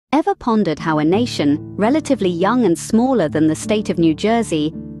Ever pondered how a nation, relatively young and smaller than the state of New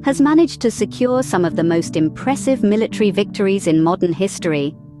Jersey, has managed to secure some of the most impressive military victories in modern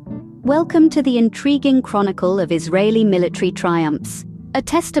history? Welcome to the intriguing chronicle of Israeli military triumphs, a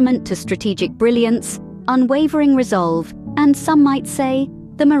testament to strategic brilliance, unwavering resolve, and some might say,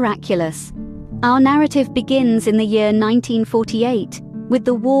 the miraculous. Our narrative begins in the year 1948 with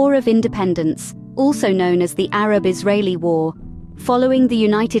the War of Independence, also known as the Arab-Israeli War. Following the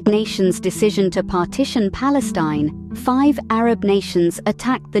United Nations' decision to partition Palestine, 5 Arab nations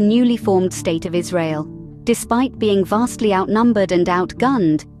attacked the newly formed State of Israel. Despite being vastly outnumbered and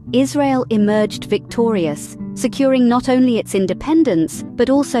outgunned, Israel emerged victorious, securing not only its independence but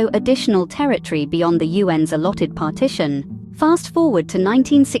also additional territory beyond the UN's allotted partition. Fast forward to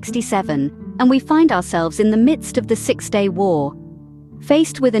 1967, and we find ourselves in the midst of the Six-Day War.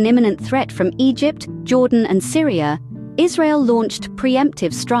 Faced with an imminent threat from Egypt, Jordan, and Syria, Israel launched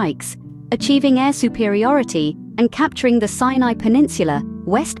preemptive strikes, achieving air superiority and capturing the Sinai Peninsula,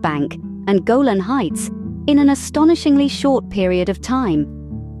 West Bank, and Golan Heights in an astonishingly short period of time.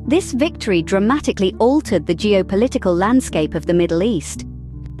 This victory dramatically altered the geopolitical landscape of the Middle East.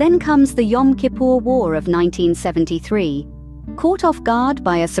 Then comes the Yom Kippur War of 1973. Caught off guard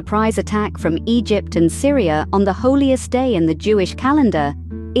by a surprise attack from Egypt and Syria on the holiest day in the Jewish calendar,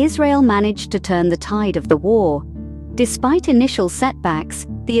 Israel managed to turn the tide of the war. Despite initial setbacks,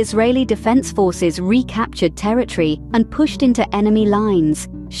 the Israeli Defense Forces recaptured territory and pushed into enemy lines,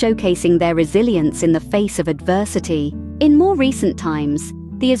 showcasing their resilience in the face of adversity. In more recent times,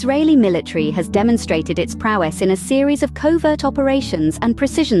 the Israeli military has demonstrated its prowess in a series of covert operations and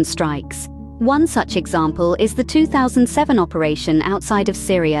precision strikes. One such example is the 2007 operation outside of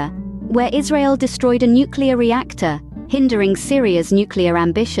Syria, where Israel destroyed a nuclear reactor, hindering Syria's nuclear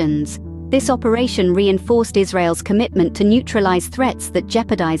ambitions. This operation reinforced Israel's commitment to neutralize threats that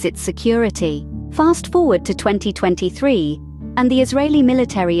jeopardize its security. Fast forward to 2023, and the Israeli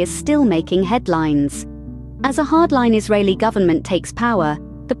military is still making headlines. As a hardline Israeli government takes power,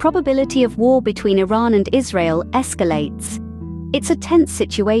 the probability of war between Iran and Israel escalates. It's a tense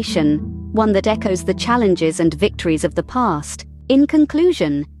situation, one that echoes the challenges and victories of the past. In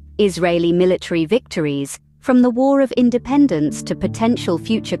conclusion, Israeli military victories, from the War of Independence to potential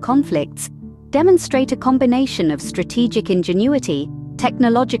future conflicts, demonstrate a combination of strategic ingenuity,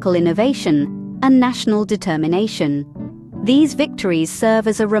 technological innovation, and national determination. These victories serve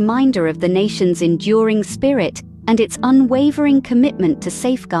as a reminder of the nation's enduring spirit and its unwavering commitment to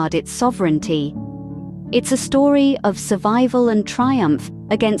safeguard its sovereignty. It's a story of survival and triumph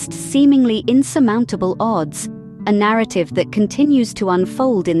against seemingly insurmountable odds, a narrative that continues to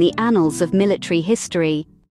unfold in the annals of military history.